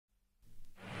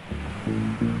Hey,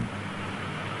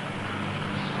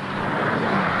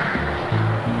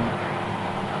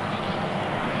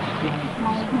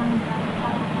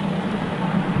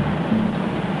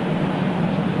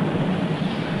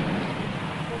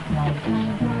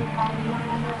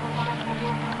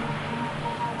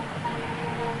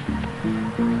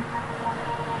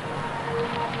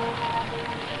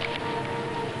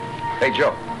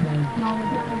 Joe.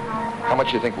 How much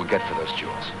do you think we'll get for those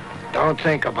jewels? Don't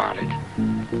think about it.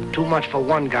 Too much for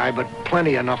one guy, but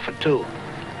plenty enough for two.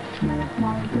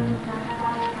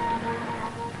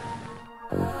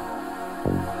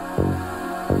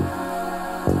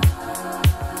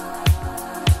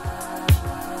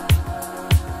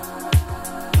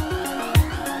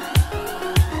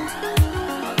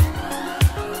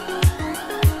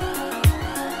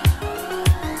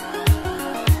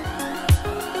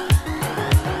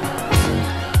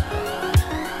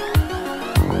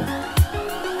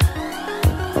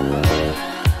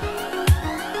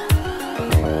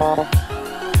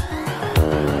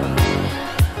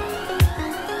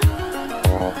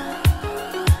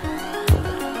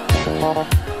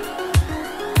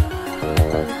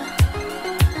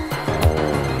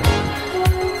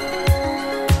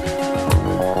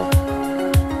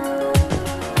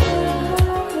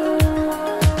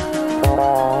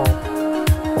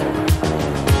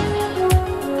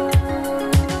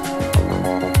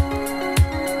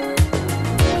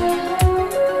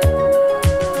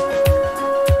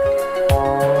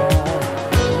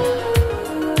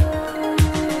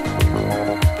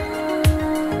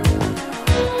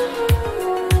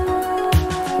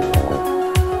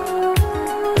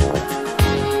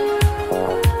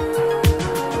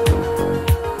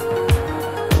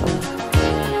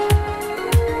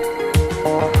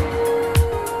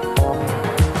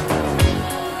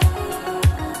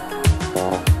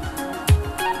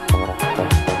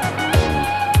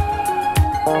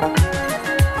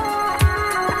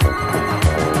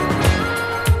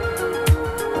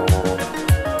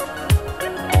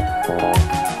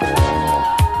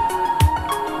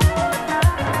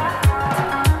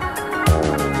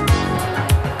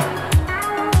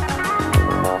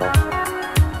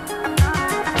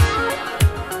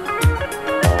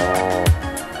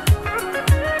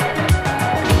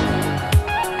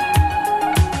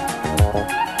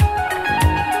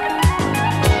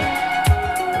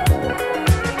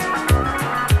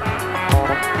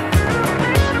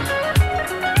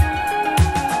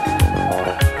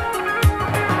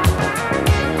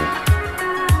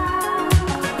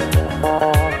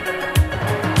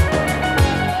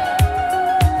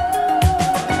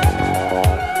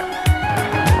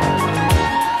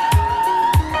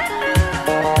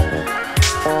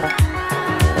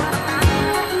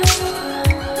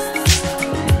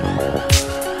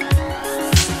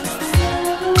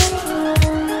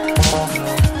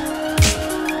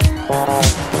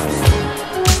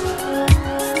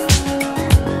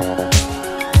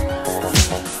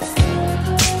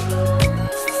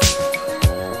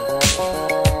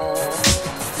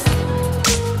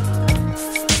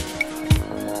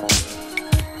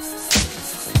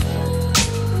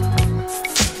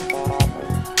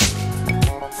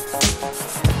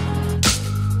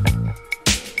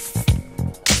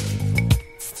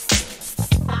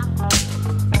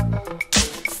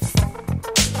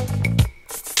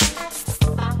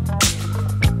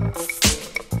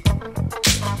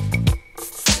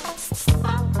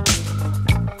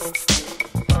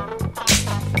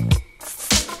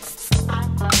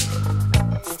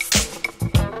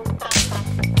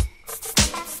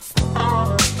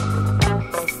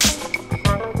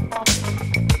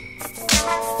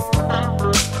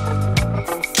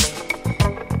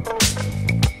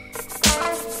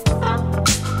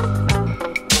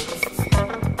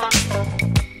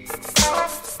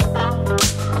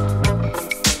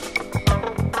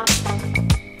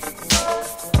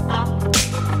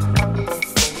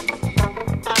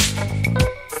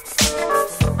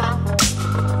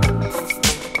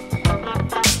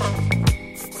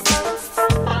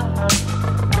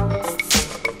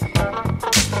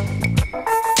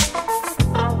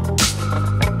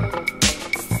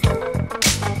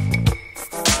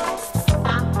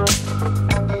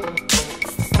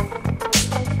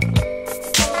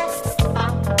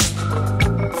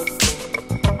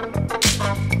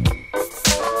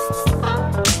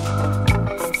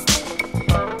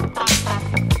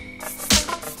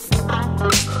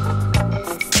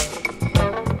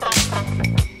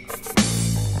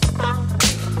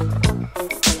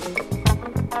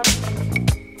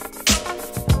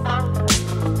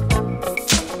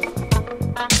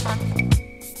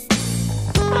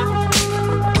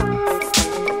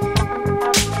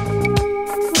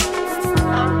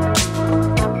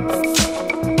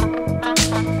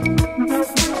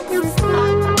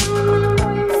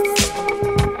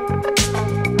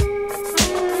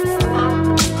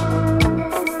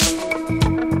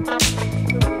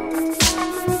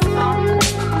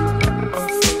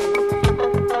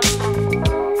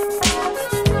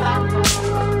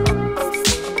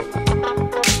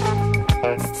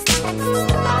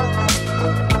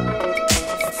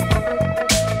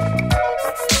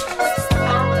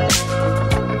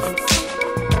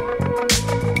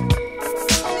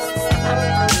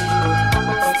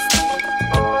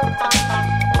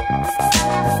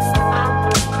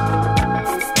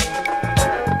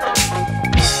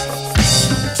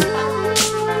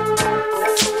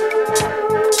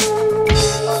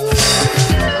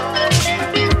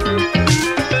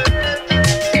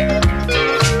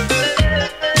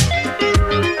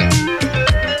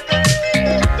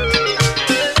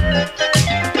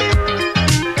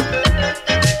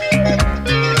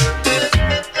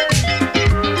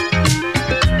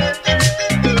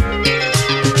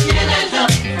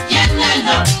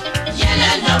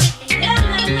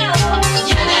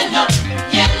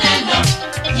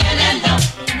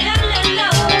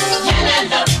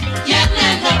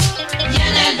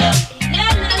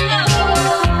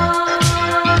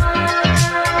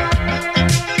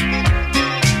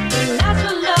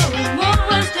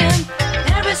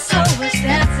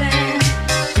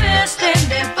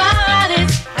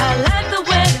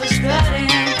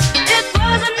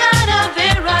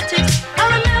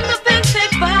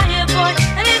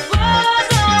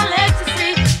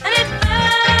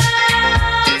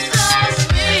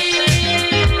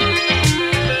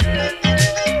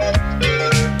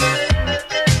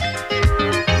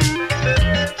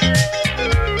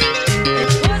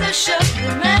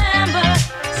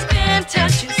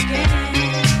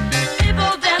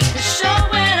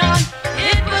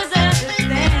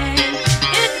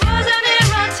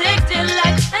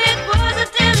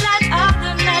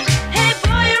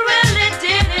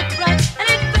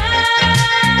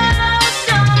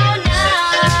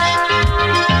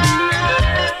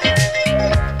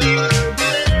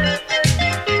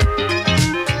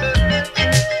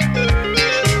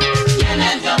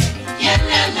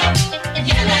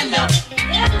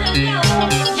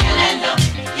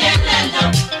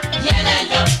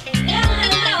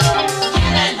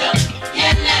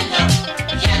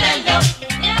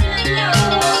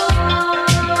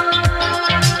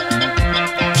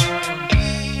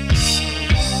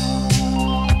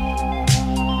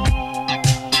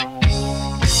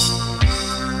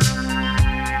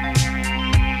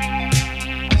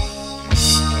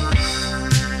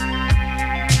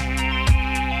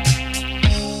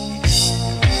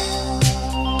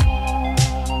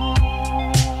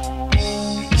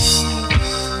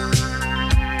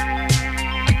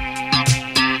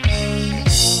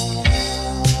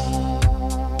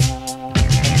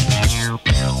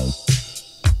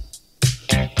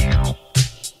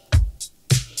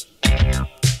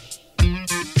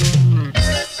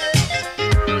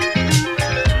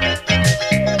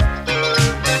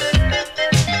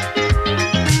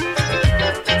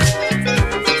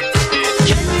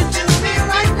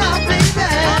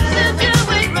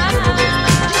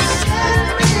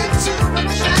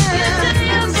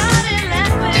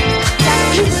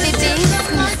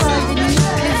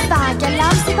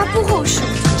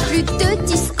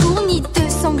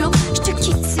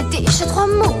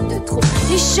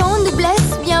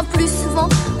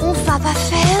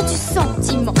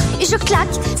 je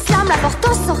claque, slam la porte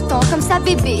en sortant. Comme ça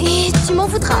bébé, tu m'en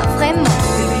voudras vraiment.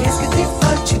 Bébé, est-ce que t'es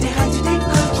folle? Tu dérailles, tu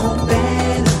décolles, trop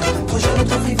belle. Trop jolie,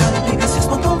 trop frivole, bébé,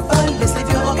 suce-moi ton vol. Laisse les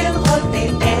vieux rock'n'roll et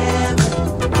aime.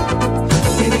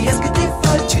 Bébé, est-ce que t'es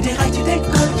folle? Tu dérailles, tu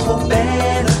décolles, trop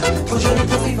belle. Trop jolie,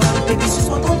 trop frivole, bébé,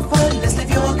 suce-moi ton vol. Laisse les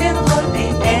vieux rock'n'roll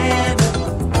et aime.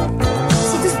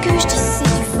 Si tout ce que je dis c'est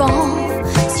du vent,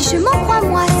 si je m'en crois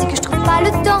moi, c'est que je trouve pas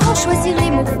le temps. Choisir les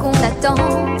mots qu'on attend,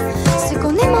 ceux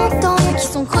qu'on aime entendre, qui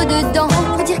sont creux dedans,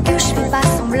 pour dire que je fais pas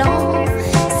semblant.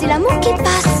 C'est l'amour qui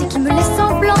passe et qui me laisse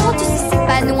en blanc. Tu sais c'est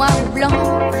pas noir ou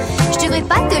blanc. Je devrais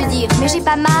pas te le dire, mais j'ai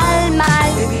pas mal.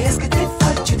 Bébé, est-ce que t'es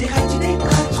folle? Tu dérailles, tu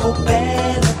décolles, trop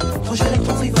belle. Trop jolie,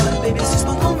 trop frivole, bébé,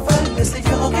 suce-moi ton vol. Laisse les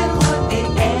vieux rock'n'roll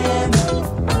et aime.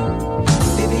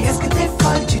 Bébé, est-ce que t'es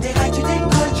folle? Tu dérailles, tu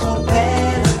décolles, trop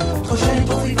belle. Trop jolie,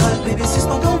 trop frivole, bébé,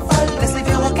 suce-moi ton vol. Laisse les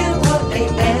vieux rock'n'roll et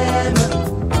aime.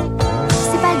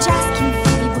 C'est pas le jazz qui me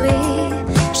fait vibrer.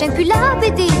 J'aime plus la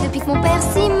BD depuis que mon père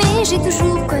s'y met. J'ai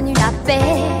toujours connu la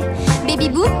paix. Baby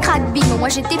boot, crack bing, moi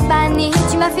j'étais pas née.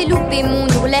 Tu m'as fait louper mon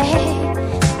ourlet.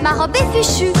 Ma robe est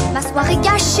fichue, ma soirée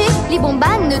gâchée. Les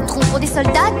bombanes ne trompent pour des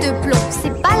soldats de plomb.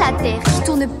 C'est pas la terre qui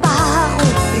tourne pas rond.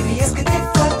 Baby, est-ce que t'es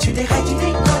folle? Tu dérailles, tu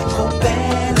décolles, trop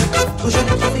belle. Trop jolie,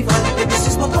 trop frivole, bébé,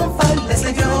 suce-moi ton vol. Laisse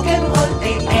les vieux rock'n'roll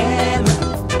et aime.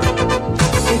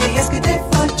 Baby, est-ce que t'es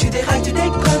folle? Tu dérailles, tu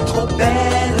décolles, trop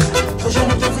belle. Trop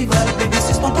jolie, trop frivole, bébé,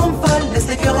 suce-moi ton vol. Laisse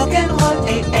les vieux rock'n'roll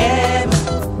et aime.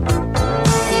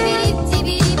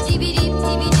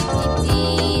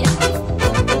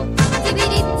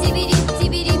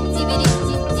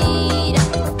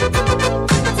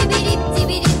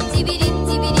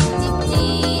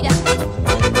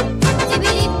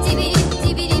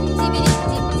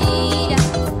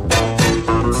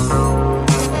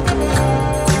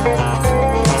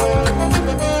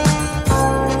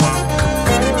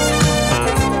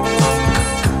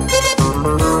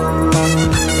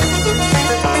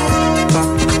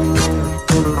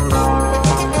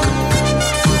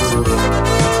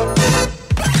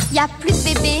 Y'a plus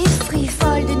de bébés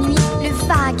frivole de nuit. Le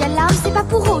vague alarme, c'est pas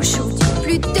pour aujourd'hui.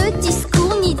 Plus de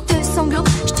discours ni de sanglots.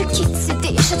 Je te quitte,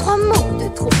 c'était déjà 3 mots de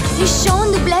trop. Les chants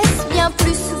nous blessent bien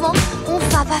plus souvent. On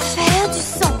va pas faire du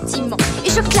sentiment. Et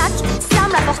je claque,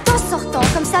 slam la porte en sortant.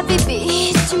 Comme ça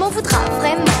bébé, tu m'en voudras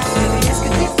vraiment. Baby, est-ce que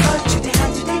t'es folle? Tu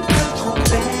dérailles, tu décolles, trop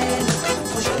belle.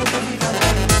 Trop jolie, trop frivole.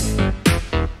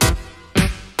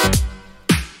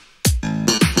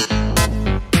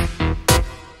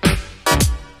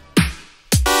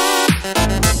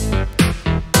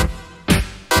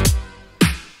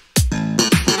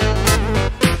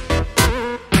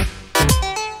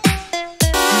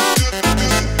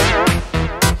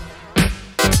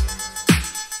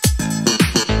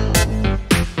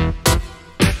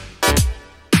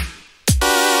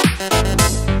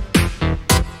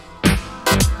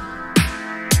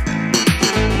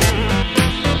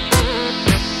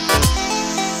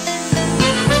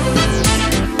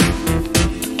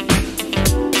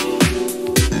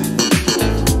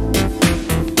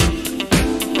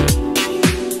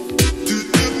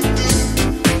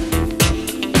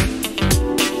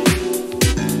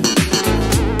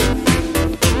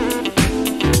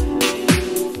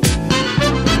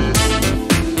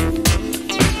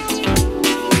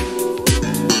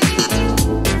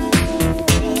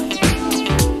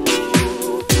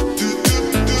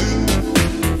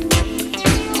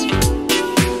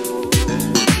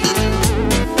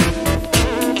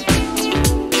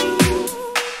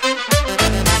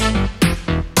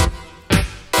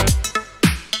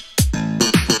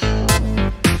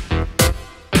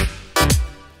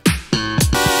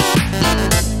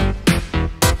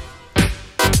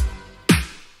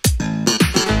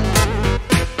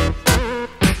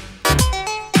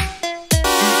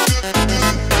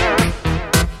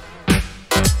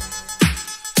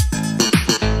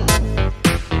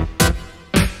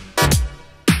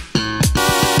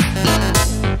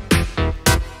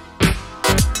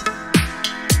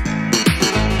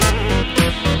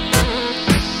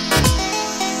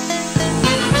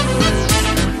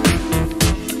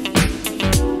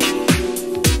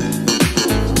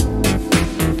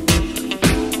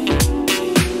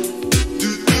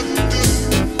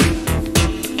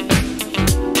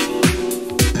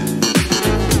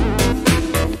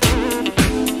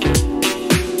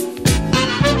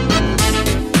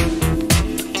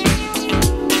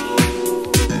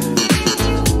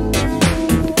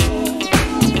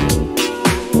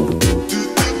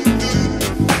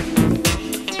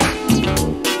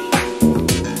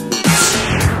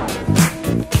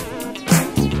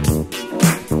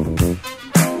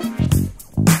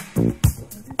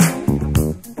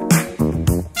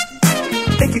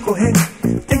 Tem que correr,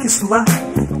 tem que suar,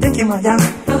 tem que malhar.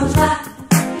 Vamos lá,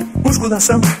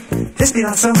 Musculação,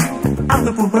 respiração, ar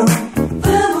no pulmão.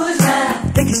 vamos lá,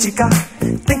 Tem que esticar,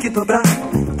 tem que dobrar,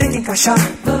 tem que encaixar.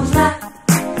 vamos lá.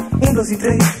 1, 2 e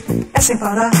 3, é sem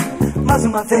parar, mais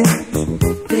uma vez.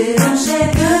 Verão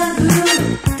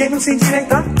chegando, Quem não se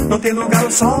endireitar, não tem lugar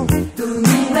ao sol.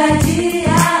 domingo é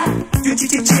dia. De um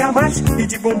tititi a mais e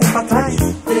de bumbum pra trás.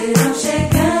 Verão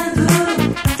chegando,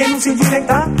 Quem não se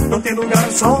endireitar, não tem lugar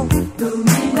ao sol.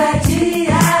 domingo é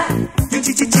dia. De um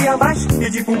tititi a mais e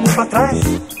de bumbum pra trás.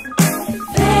 Vem,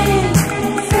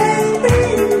 Vem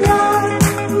brilhar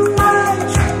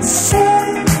mais,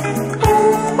 ser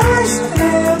uma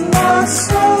estrela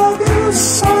sobre o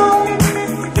sol.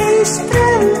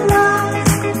 Estrela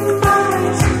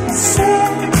mais, ser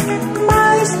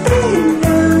mais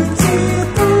brilhante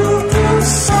do que o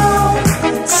sol.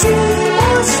 Se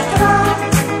mostrar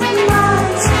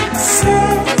mais,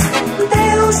 ser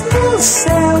Deus no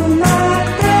céu, na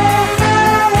terra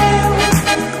eu.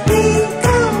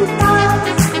 Encantar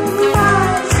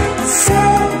mais,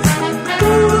 ser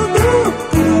tudo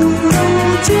puro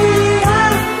dia.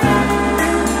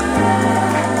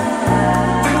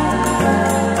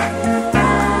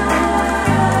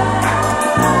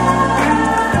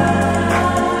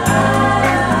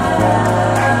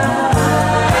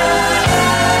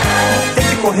 Tem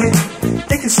que correr,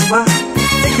 tem que suar,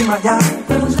 tem que malhar.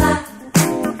 vamos lá,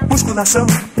 Musculação,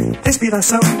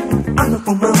 respiração, ar no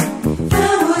pulmão.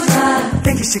 vamos lá,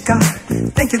 Tem que esticar,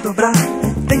 tem que dobrar,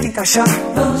 tem que encaixar.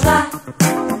 vamos lá.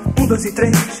 1, 2 e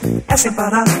 3, é sem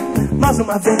parar, mais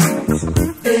uma vez.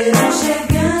 Verão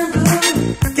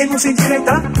chegando, Quem não se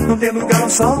endireitar, não tem lugar ao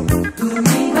sol.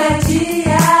 domingo é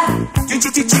dia. De um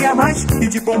tititi a mais e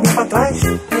de bumbum pra trás.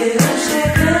 Verão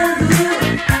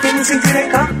chegando, Quem não se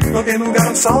endireitar, não tem lugar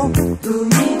ao sol.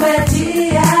 domingo é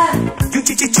dia. De um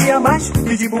tititi a mais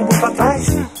e de bumbum pra trás.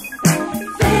 Vem,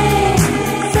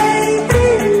 Vem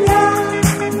brilhar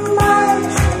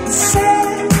mais,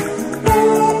 ser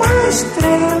uma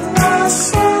estrela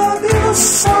sobre o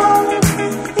sol.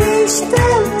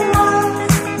 Estrela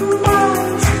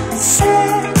mais,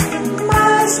 ser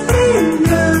mais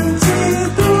brilhante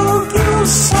do que o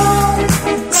sol.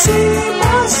 Se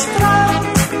mostrar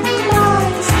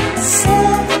mais,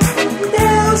 ser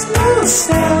Deus no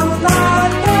céu, na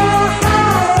terra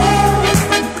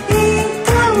eu.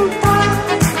 Encantar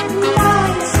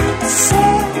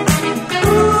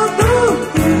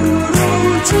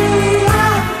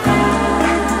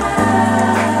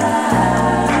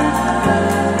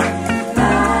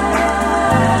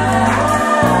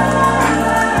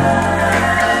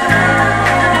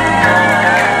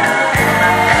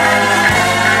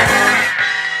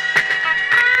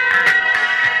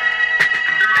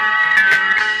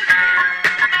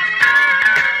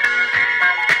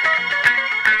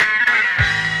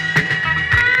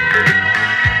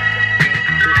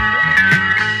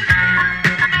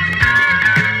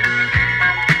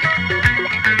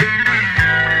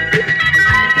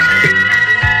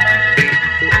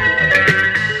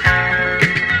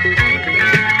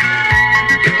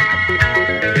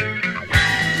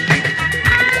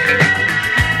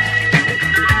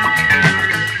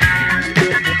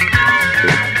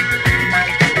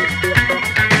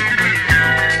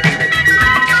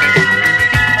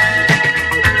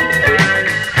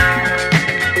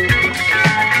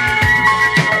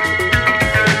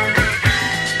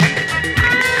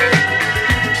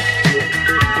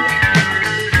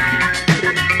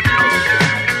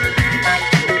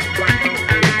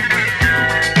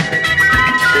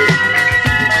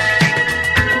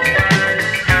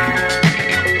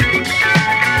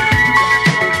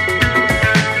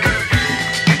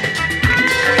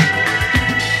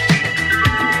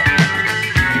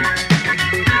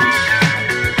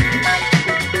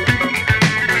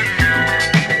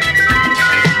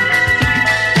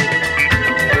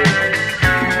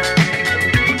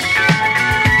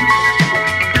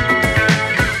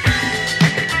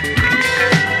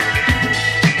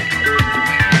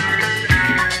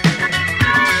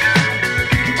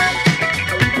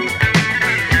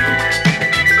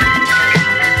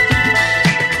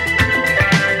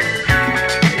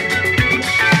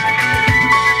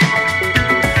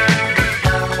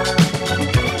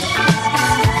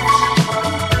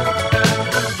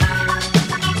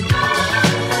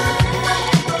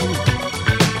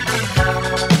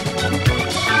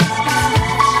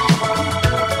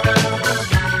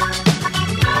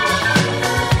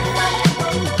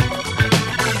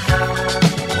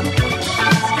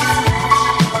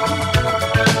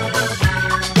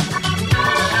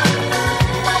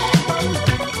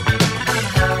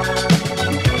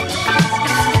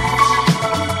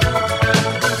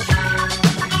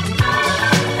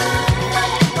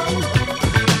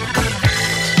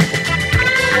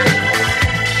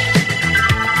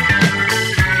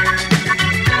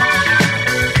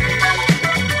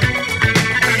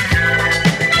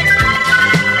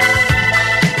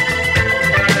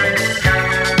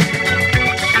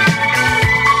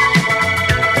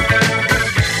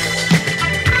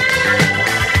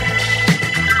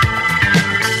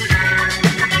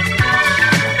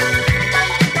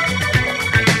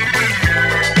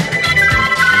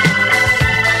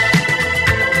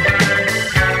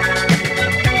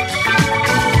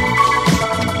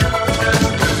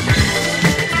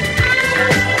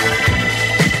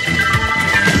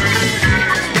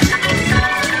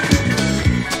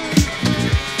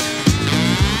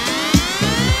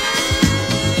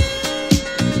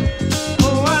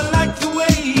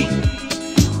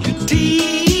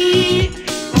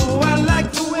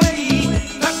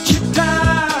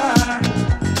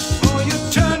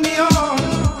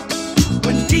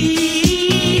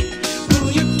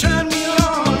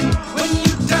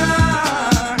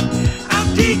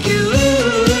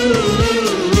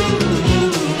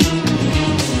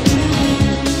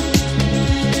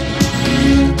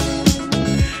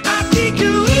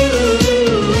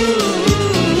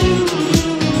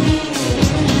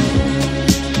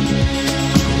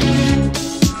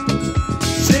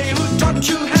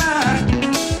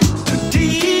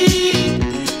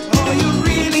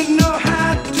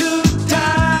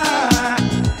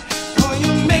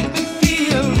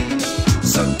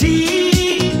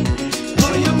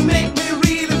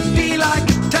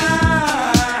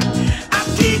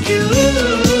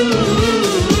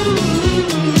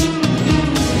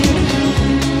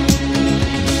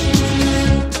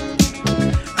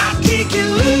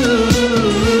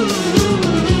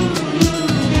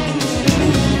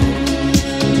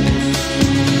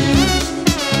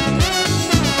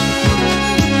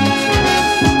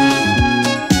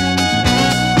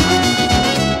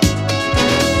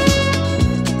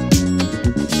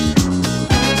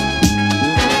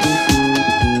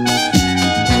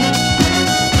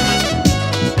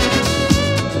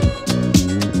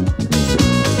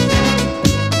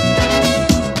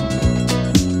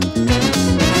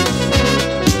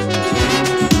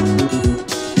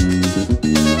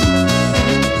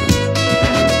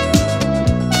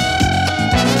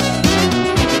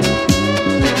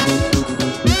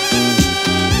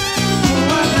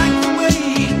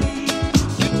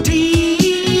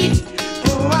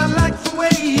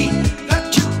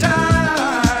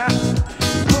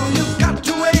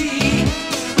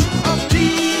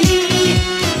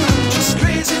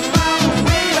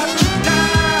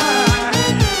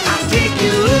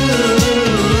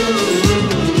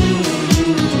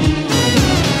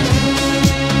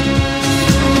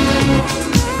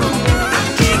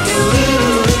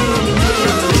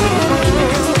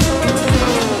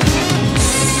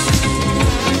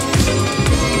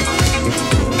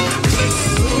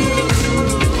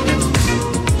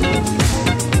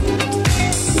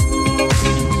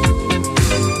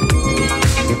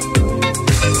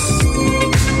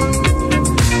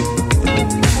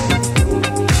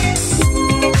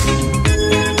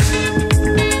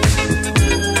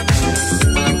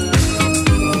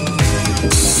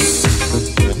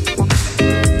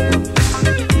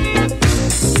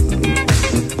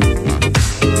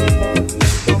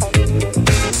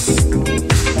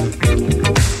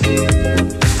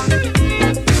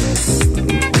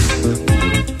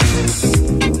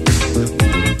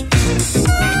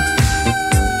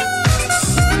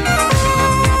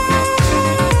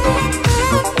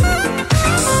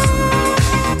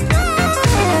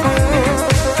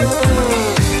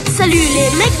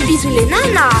Bisous les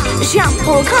nanas, j'ai un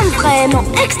programme vraiment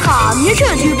extra. Mieux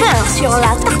que du beurre sur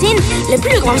la tartine, les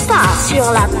plus grandes stars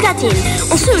sur la platine.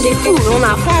 On se défoule, on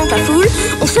affronte la foule,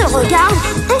 on se regarde,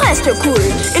 on reste cool.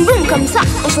 Une bombe comme ça,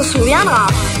 on se souviendra.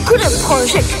 Coup de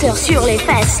projecteur sur les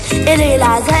fesses et les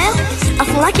lasers à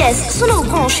fond la caisse, sonos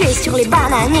branchés sur les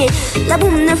bananiers. La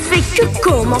bombe ne fait que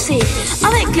commencer,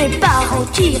 avec les parents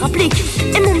qui rappliquent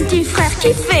et mon petit frère qui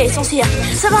fait son cirque.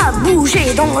 Ça va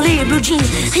bouger dans les blue jeans,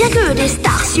 rien que des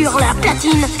stars sur la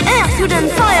platine. Air, Food and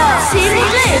Fire, s'il vous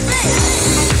plaît.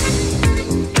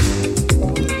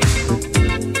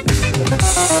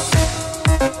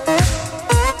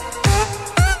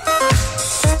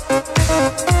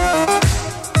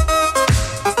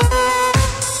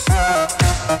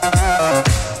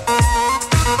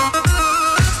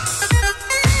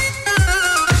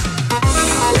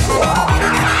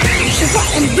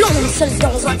 Seule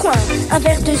dans un coin, un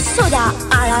verre de soda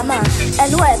à la main.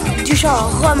 Elle doit être du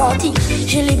genre romantique.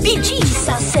 J'ai les Bee Gees,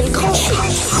 ça c'est le grand chic.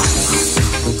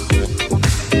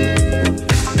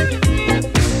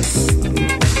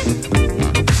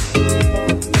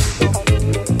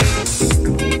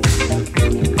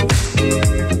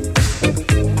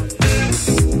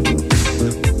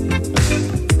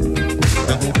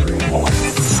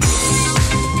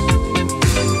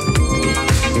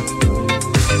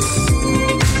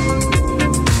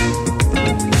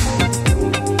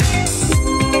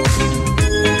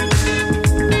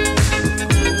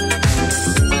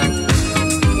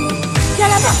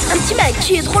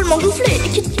 Qui est drôlement gonflé et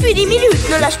qui depuis 10 minutes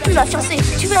ne lâche plus la fiancée.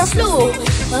 Tu veux un slow?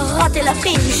 Rater la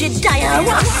frime, j'ai Diana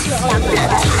Ross sur la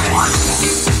platine.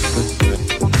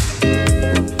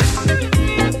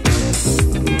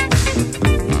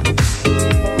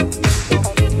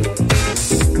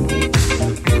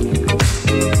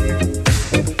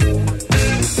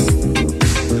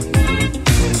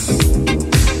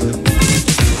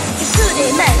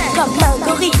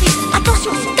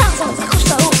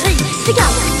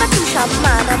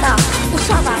 Manana, où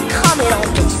ça va cramer dans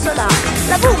tout cela.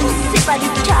 La boum, c'est pas du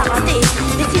karaté,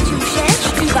 mais si tu me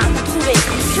cherches, tu vas me trouver.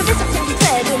 Je vais sortir vite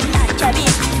fait de la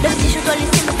cabine, même si je dois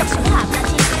laisser mon corps sur la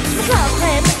platine. Mais toi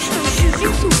vraiment, je te jure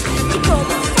une soupe qui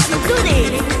commence à me donner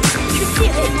les goûts. Je suis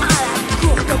tiré à la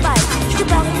courte paille, je te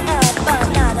parie un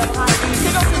banana de braille, que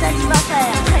dans ce date il va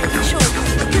faire très chaud,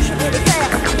 que je vais le faire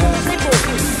avec mon épaule.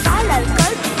 Pas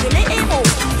l'alcool, mais les héros,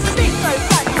 c'est colle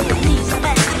pas de mon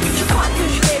Isabelle. Je crois que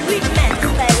je vais lui mettre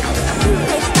belle. Tous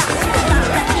les stars sur la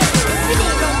platine. Fini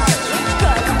dans ma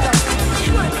rigole. Je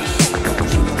vois des chèques quand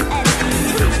je vous aime.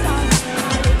 Tous les stars,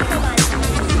 allez, trop mal.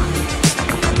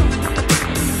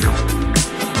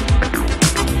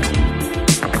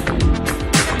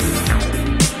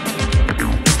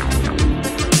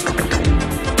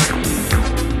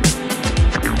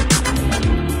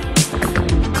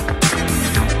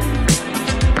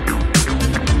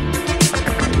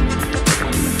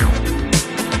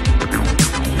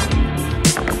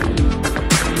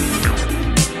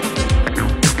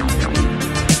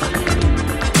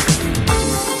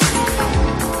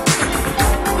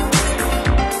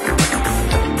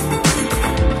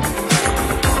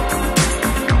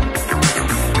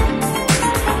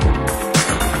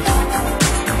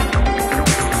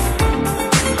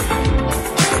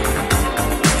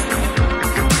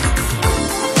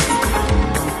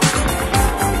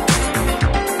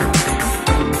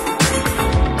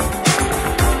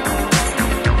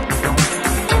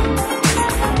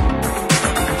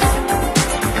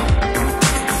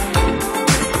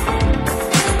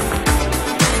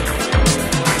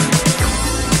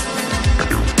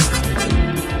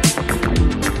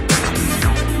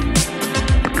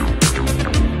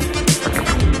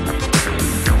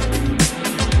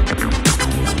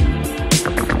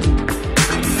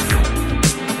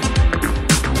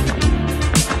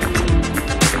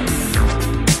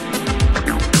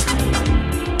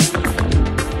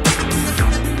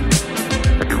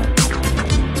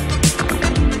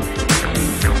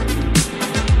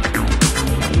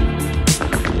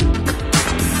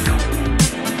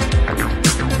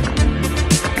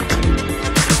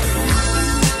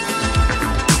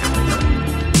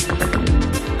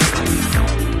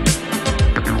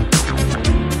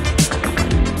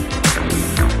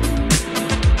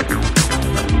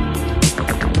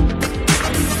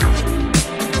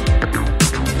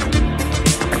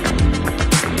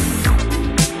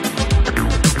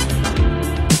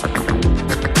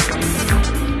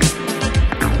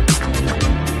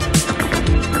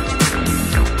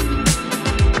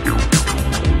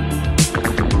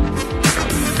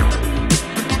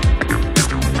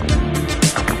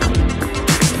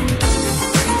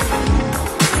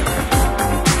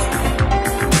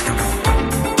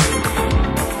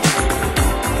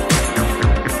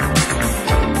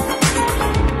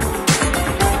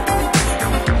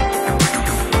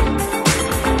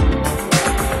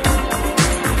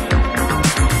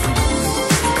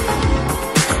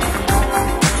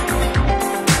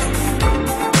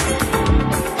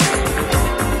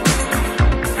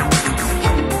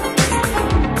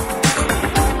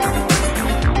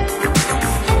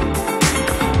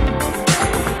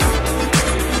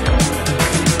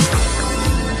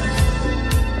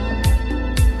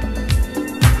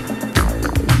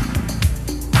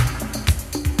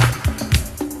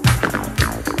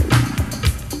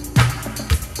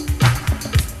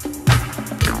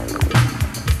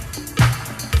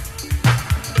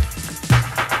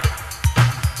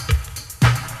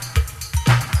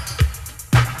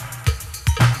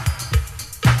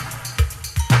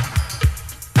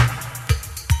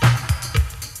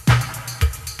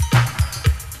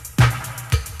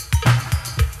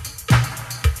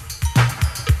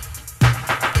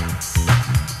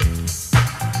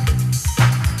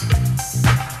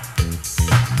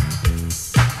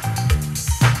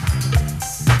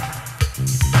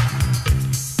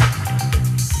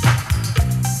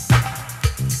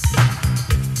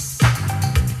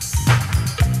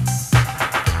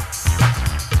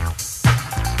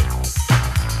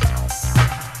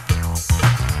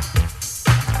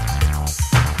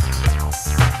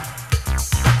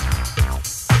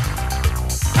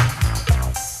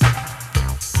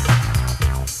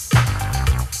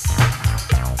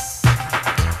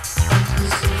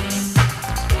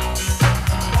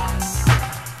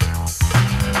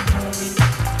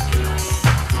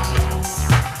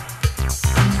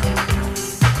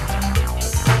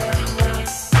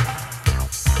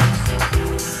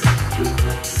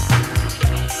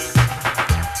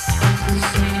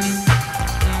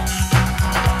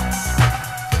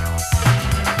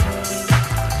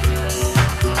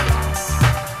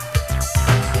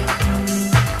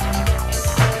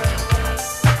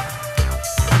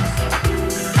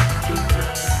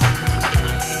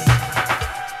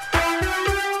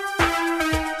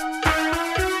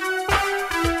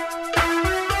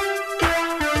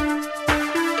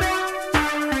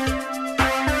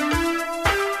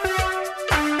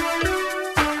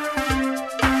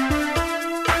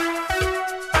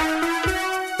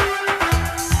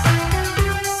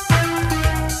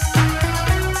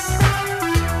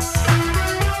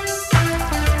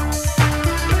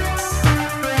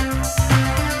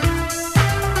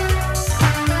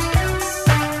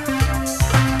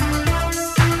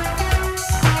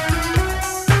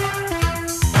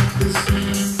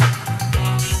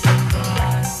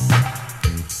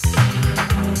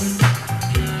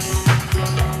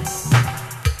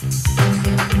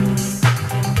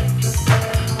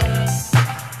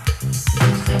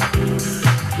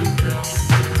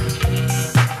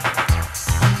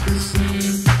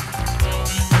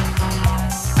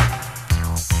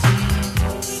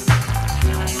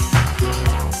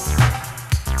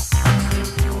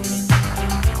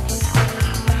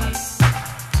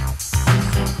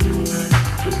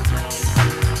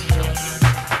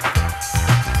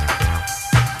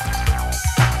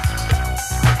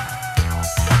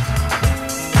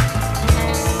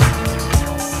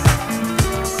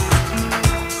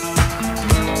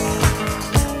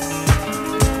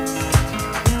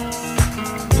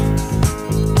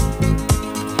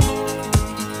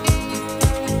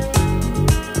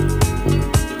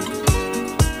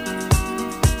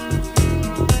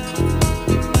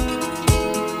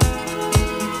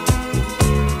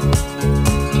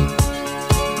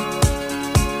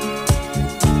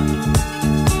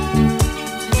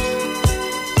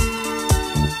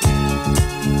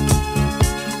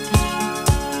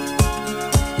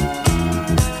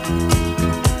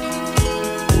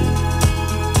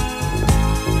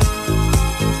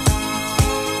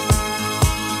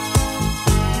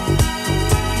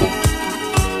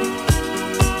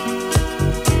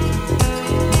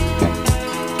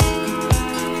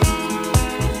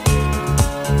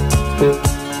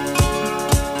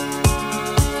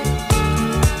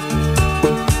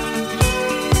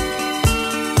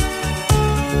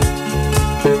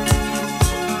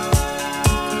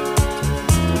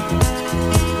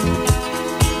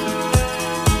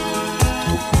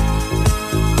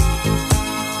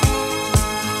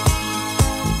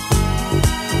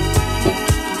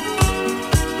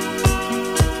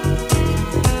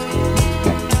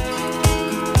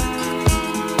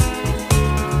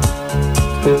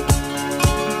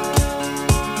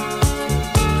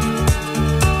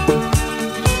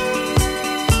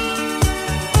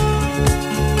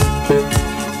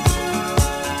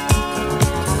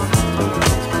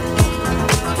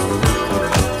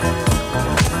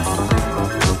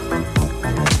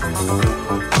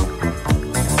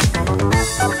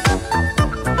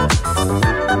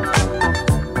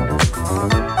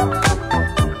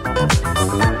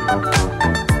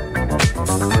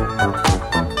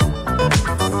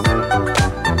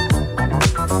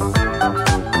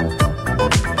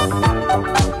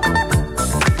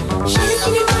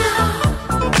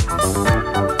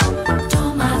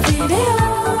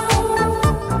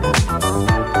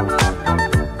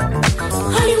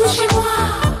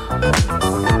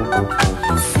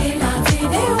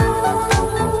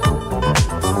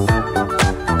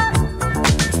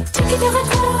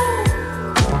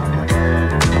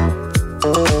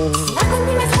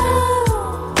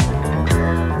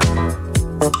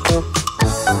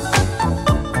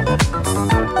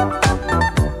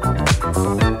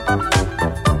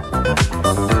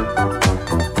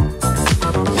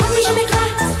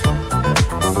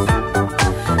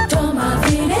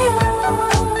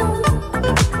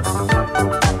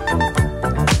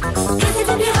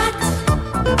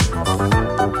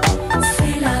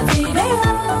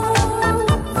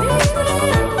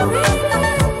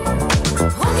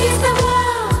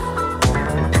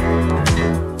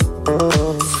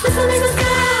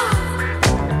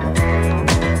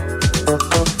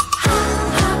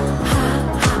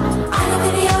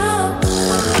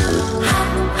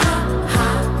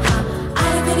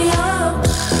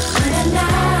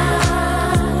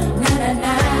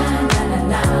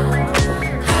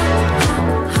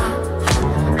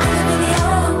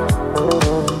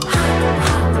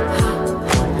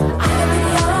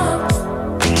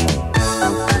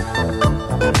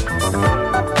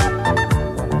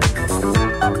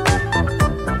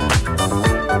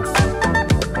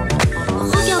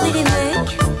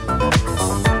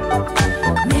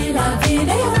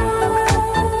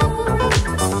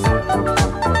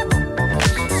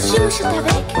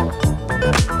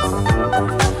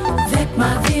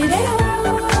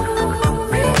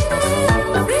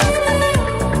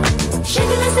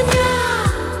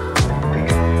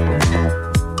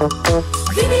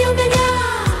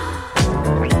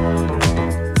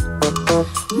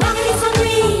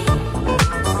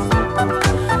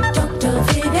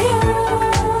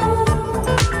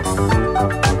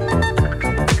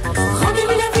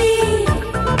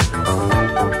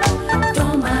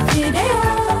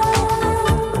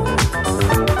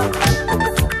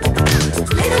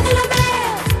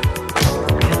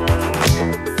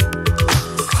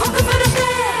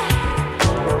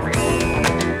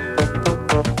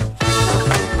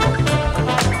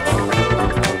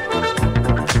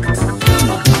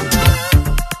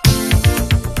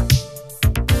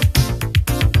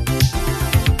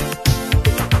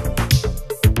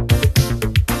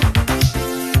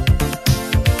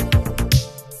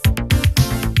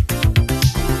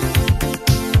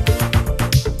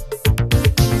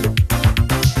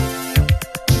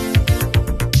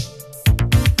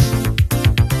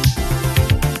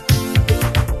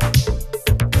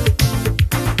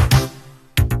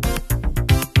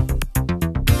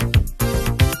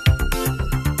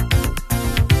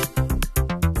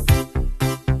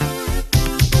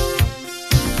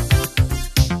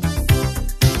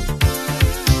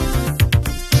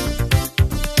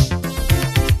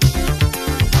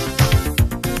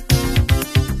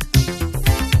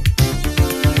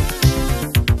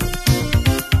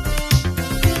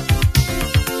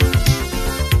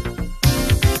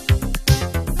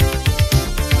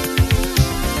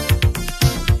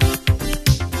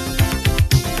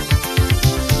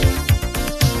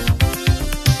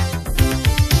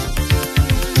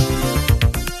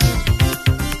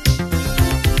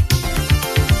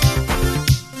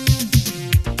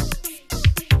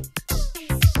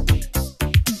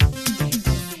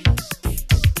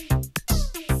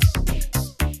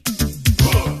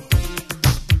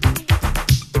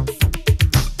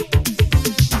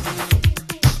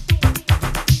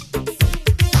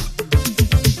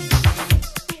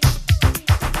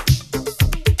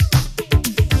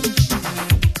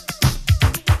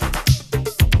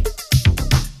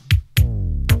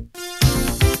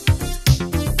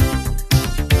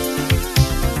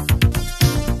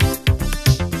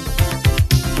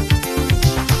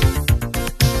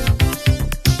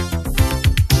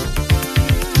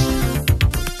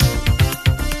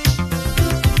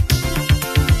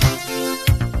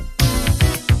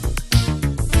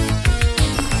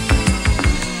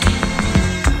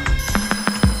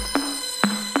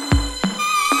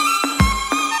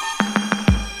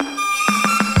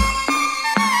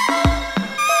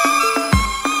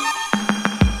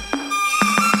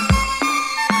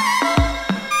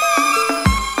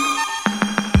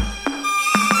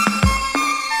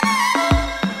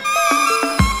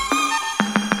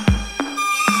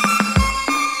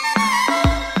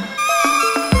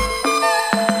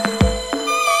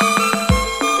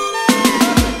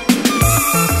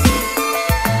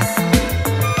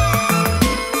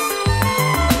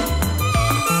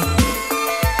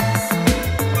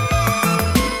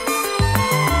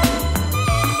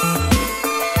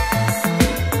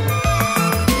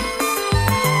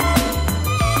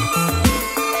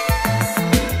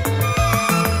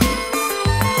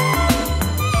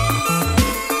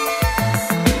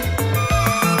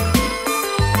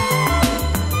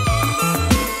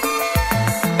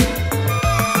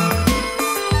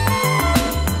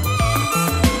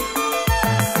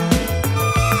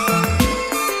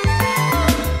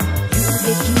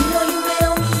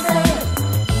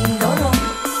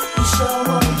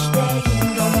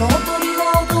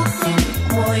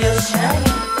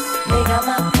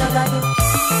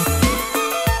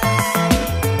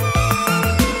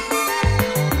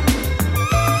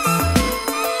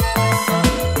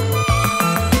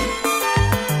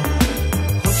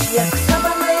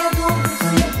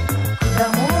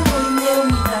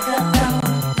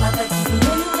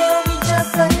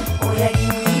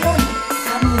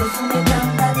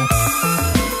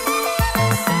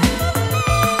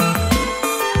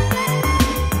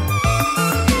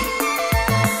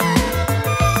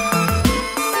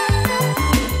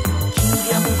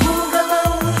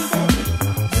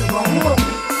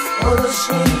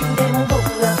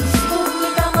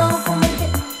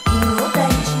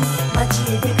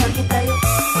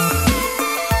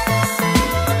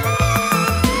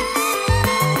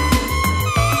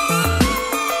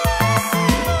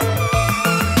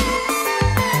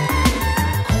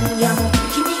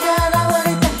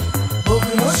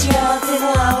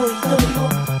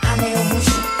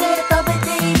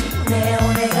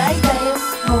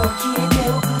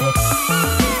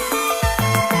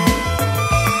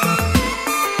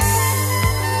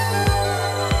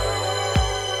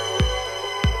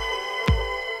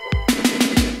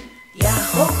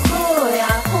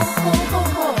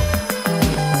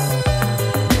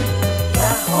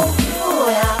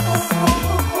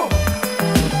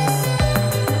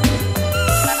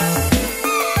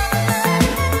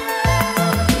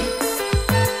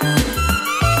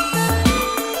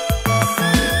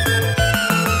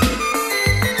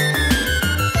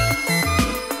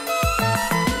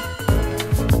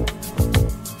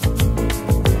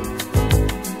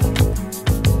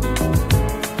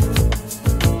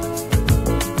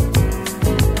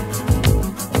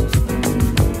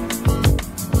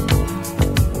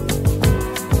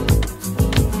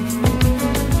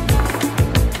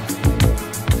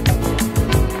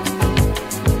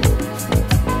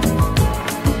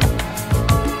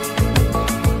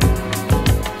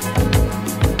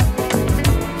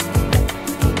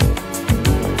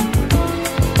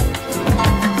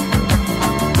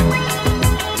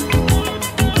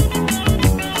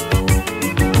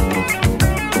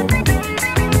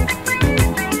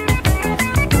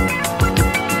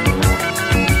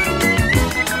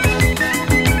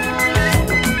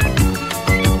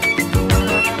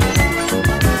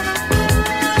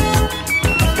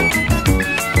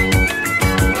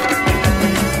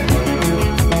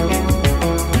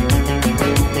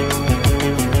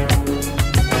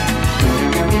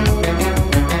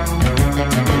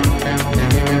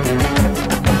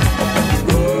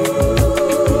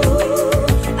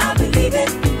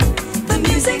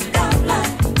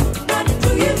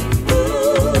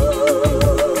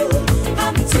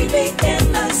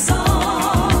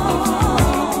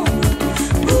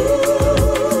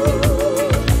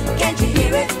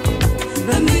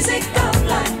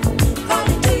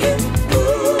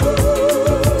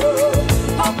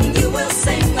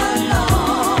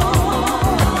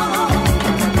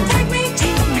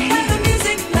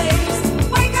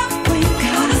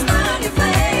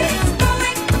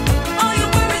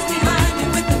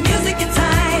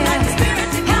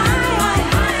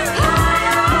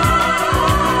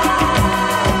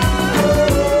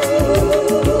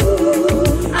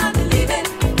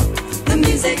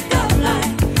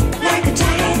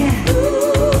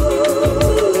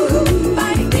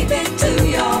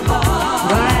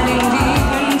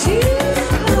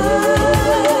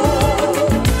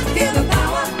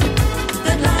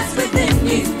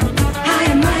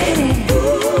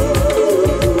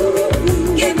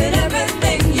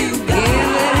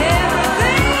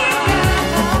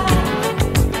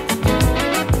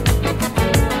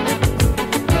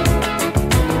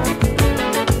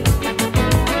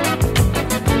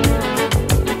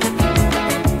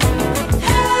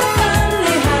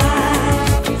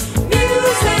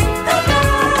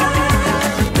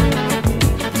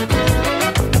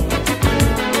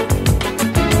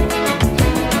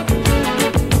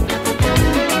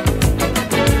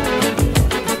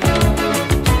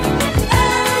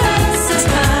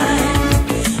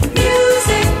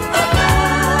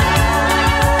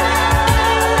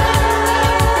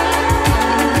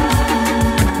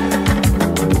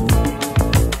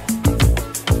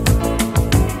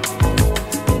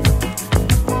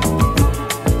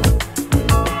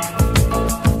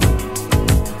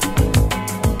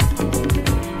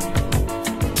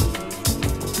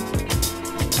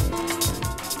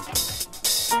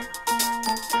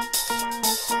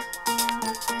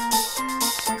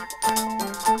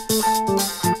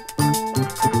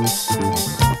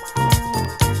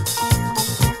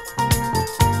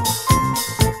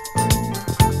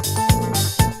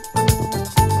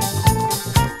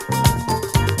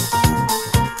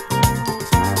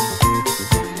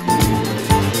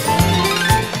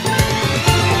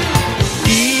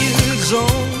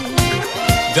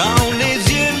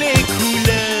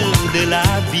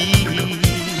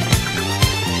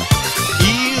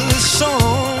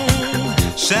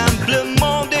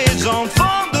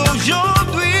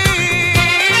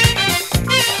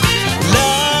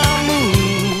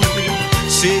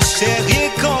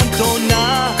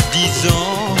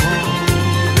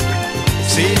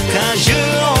 C'est un jeu,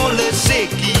 on le sait,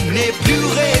 qui n'est plus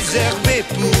réservé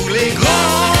pour les grands.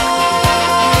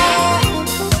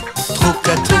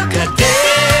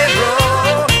 Trocadéro,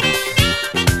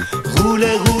 roule,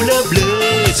 roule bleu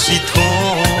citron.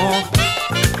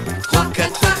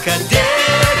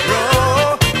 Trocadéro,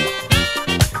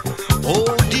 oh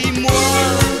dis-moi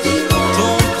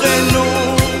ton prénom.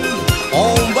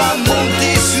 On va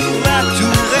monter sur la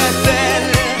tour Eiffel,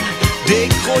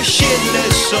 décrocher le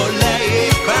soleil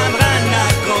et peindre un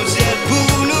arc-en-ciel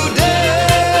pour nous deux.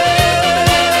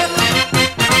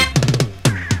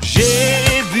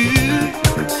 J'ai vu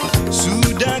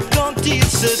soudain quand ils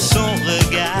se sont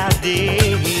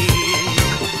regardés,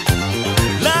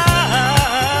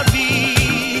 la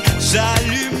vie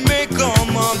s'allumait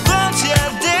comme un grand ciel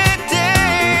d'été.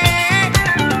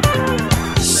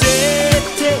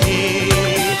 C'était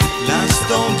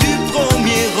l'instant du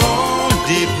premier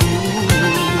rendez-vous,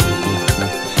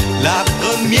 la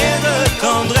première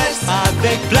tendresse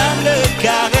avec plein de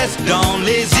caresses dans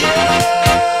les yeux.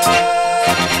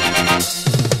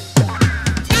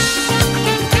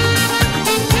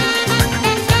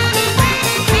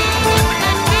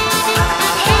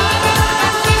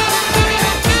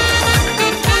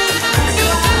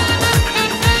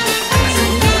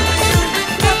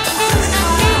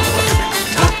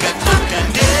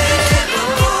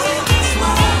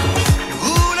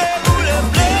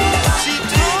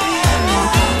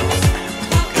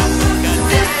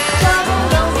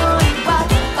 Dans une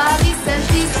boîte, Paris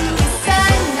Saint-Denis,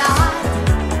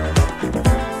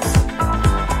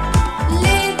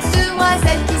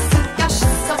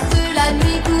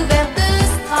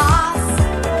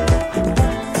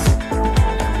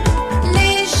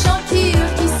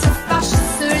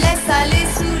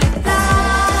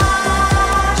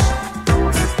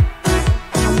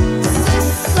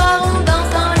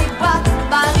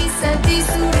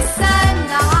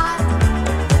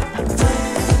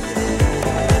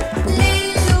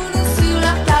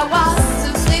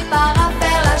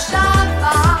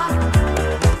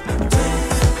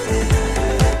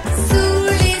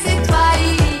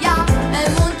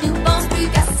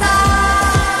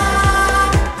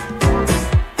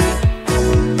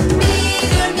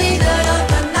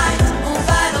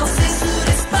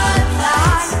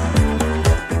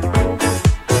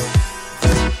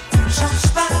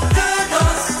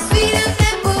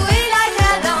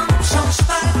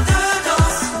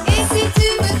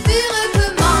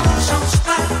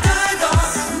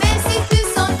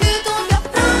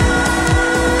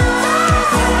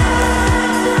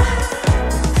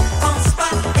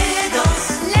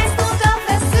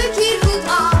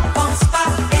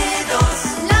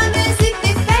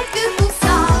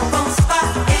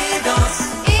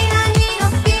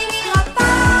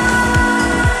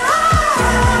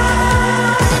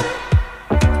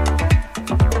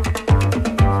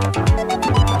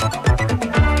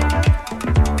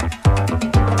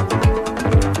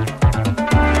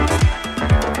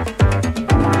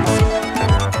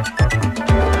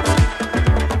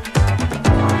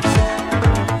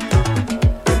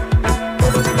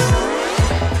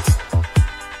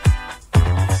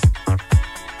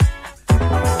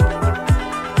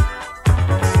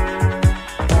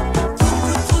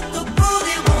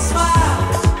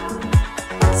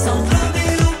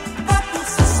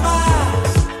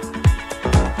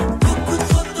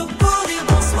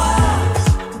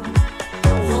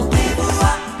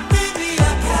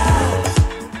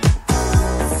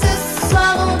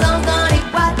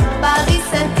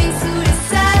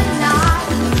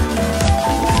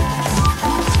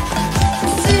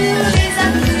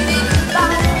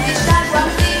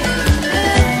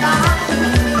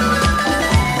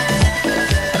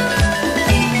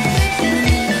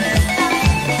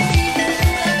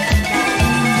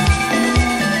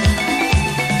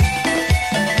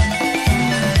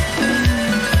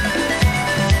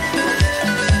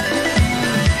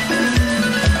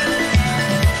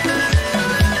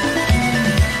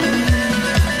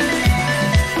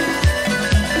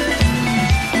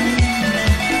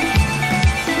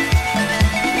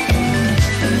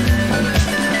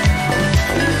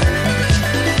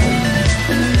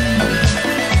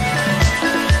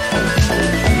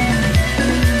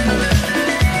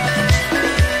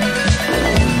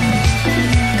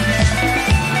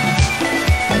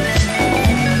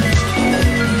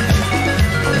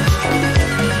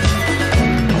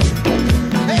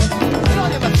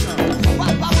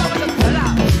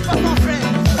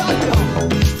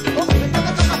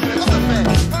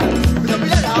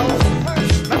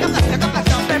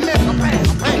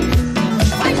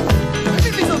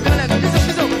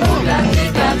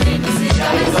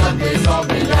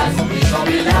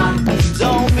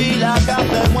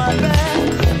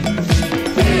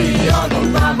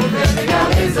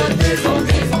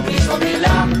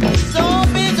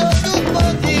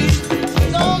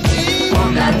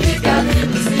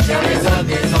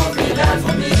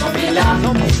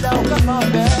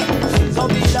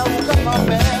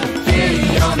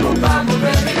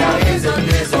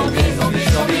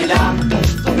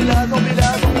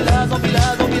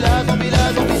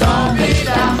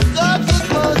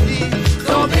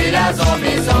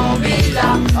 zombie, zombie là.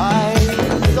 Aïe,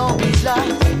 zombie là.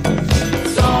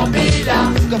 Zombie là.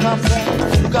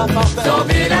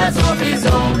 Zombie là, zombie,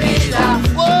 zombie là.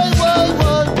 Woy, woy,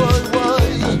 woy, woy, woy.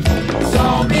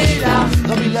 Zombie là.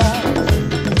 Zombie là.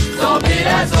 Zombie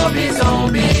là, zombie,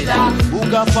 zombie là. Ou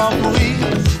ka fan pourri.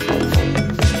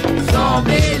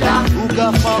 Zombie là. Ou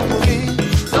ka fan pourri.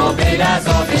 Zombie là,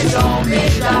 zombie,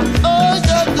 zombie là. Oh,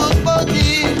 j'ai tout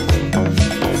body.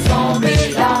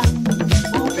 Zombie là.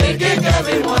 Ou piqué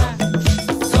qu'avec moi.